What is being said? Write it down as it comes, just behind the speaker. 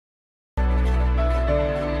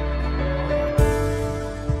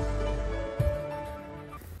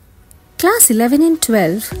Class 11 and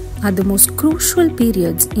 12 are the most crucial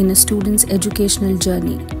periods in a student's educational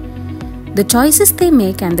journey. The choices they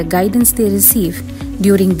make and the guidance they receive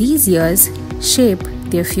during these years shape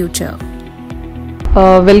their future.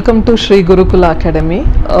 Welcome to Shri Gurukula Academy.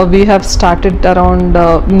 We have started around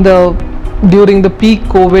during the peak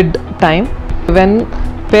COVID time, when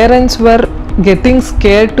parents were getting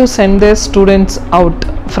scared to send their students out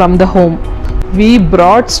from the home. We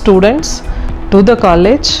brought students to the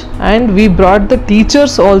college and we brought the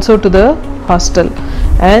teachers also to the hostel,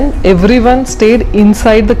 and everyone stayed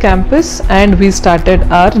inside the campus and we started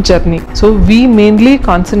our journey. So we mainly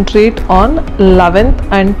concentrate on 11th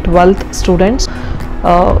and 12th students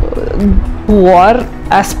who are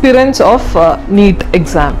aspirants of NEET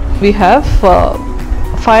exam. We have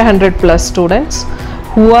 500 plus students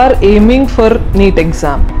who are aiming for NEET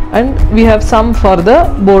exam, and we have some for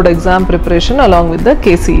the board exam preparation along with the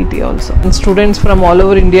KCET also. And students from all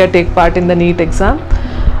over India take part in the NEET exam,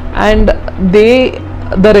 and the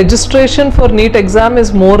registration for NEET exam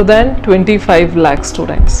is more than 25 lakh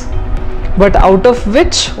students, but out of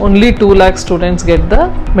which only 2 lakh students get the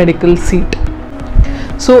medical seat.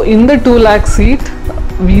 So in the 2 lakh seat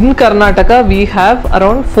in Karnataka, we have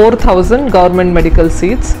around 4,000 government medical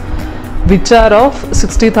seats, which are of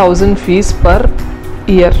 60,000 fees per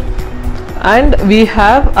year, and we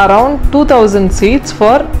have around 2,000 seats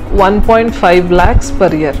for 1.5 lakhs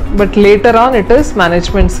per year, but later on it is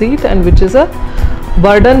management seat, and which is a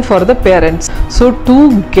burden for the parents. So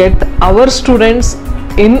to get our students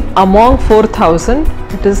in among 4,000,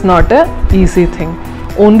 it is not a easy thing.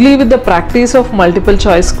 Only with the practice of multiple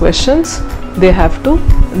choice questions they have to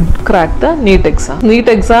crack the NEET exam. NEET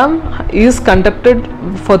exam is conducted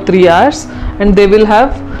for 3 hours and they will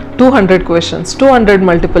have 200 questions, 200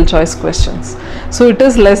 multiple choice questions. So it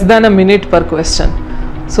is less than a minute per question.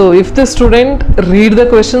 So if the student read the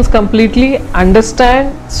questions completely,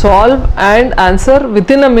 understand, solve and answer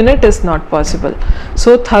within a minute is not possible.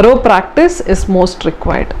 So thorough practice is most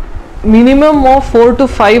required. Minimum of 4 to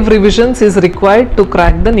 5 revisions is required to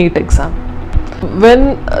crack the NEET exam.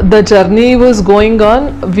 When the journey was going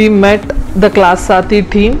on, we met the Class Saathi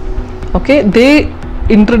team. Okay, they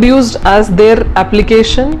introduced as their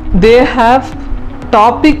application. They have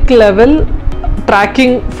topic level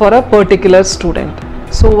tracking for a particular student.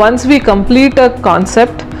 So once we complete a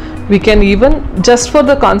concept, we can even, just for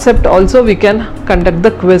the concept also, we can conduct the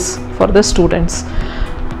quiz for the students.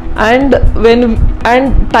 And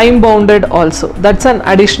time bounded also, that's an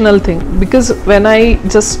additional thing, because when I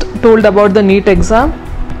just told about the NEET exam,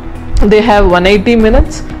 they have 180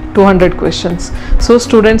 minutes, 200 questions, so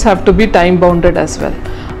students have to be time bounded as well.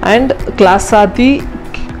 And Class Saathi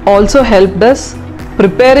also helped us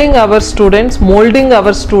preparing our students, molding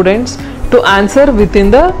our students to answer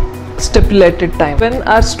within the stipulated time. When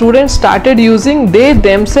our students started using, they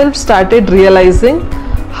themselves started realizing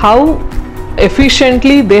how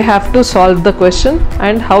efficiently they have to solve the question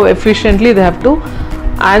and how efficiently they have to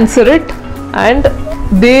answer it, and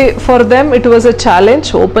for them it was a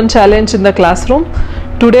challenge, open challenge in the classroom.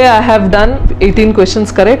 Today I have done 18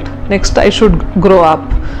 questions correct, next I should grow up.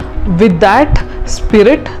 With that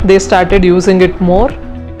spirit they started using it more.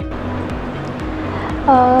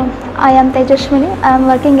 I am Tejashwini. I am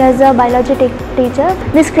working as a biology teacher.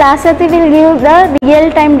 This Class Saathi will give the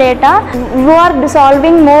real-time data. Who are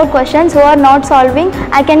solving more questions, who are not solving,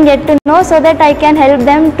 I can get to know, so that I can help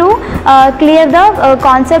them to clear the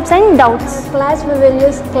concepts and doubts. Class we will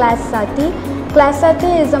use Class Saathi. Class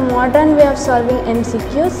Saathi is a modern way of solving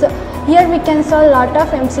MCQs. Here we can solve a lot of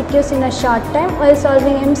MCQs in a short time. While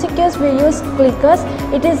solving MCQs we use clickers.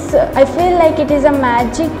 It is, I feel like it is a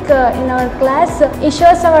magic in our class. It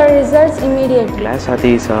shows our results immediately. Class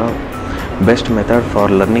Saathi is a best method for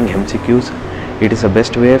learning MCQs. It is the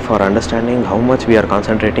best way for understanding how much we are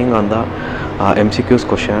concentrating on the MCQs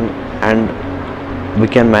question, and we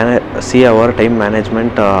can see our time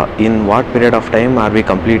management, in what period of time are we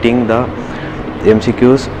completing the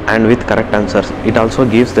MCQs and with correct answers. It also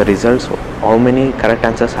gives the results, how many correct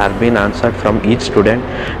answers have been answered from each student,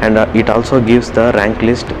 and it also gives the rank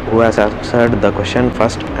list who has answered the question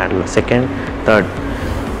first and second, third.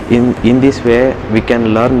 In this way we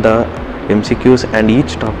can learn the MCQs and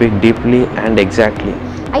each topic deeply and exactly.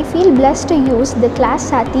 I feel blessed to use the Class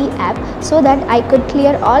Saathi app so that I could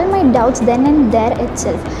clear all my doubts then and there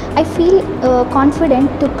itself. I feel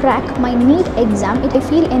confident to crack my NEET exam. I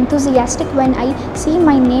feel enthusiastic when I see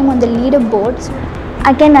my name on the leaderboards.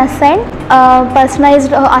 I can assign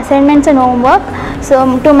personalized assignments and homework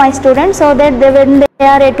to my students, so that when they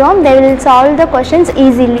are at home they will solve the questions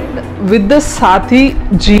easily. With the Saathi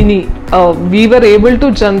Genie, we were able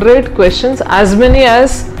to generate questions as many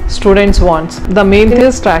as students wants. The main thing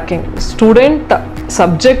is tracking. Student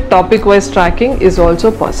subject topic wise tracking is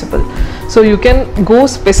also possible. So you can go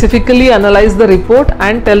specifically analyze the report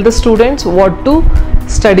and tell the students what to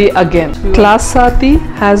study again. Class Saathi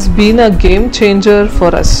has been a game changer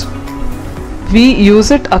for us. We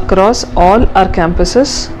use it across all our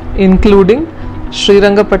campuses, including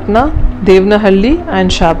Srirangapatna, Devnahalli and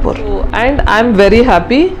Shapur. And I am very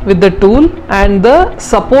happy with the tool and the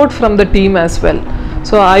support from the team as well.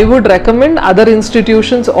 So I would recommend other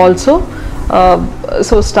institutions also.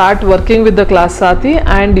 So start working with the Class Saathi,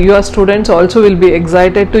 and your students also will be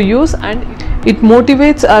excited to use, and it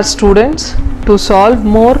motivates our students to solve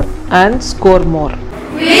more and score more.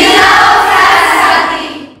 We love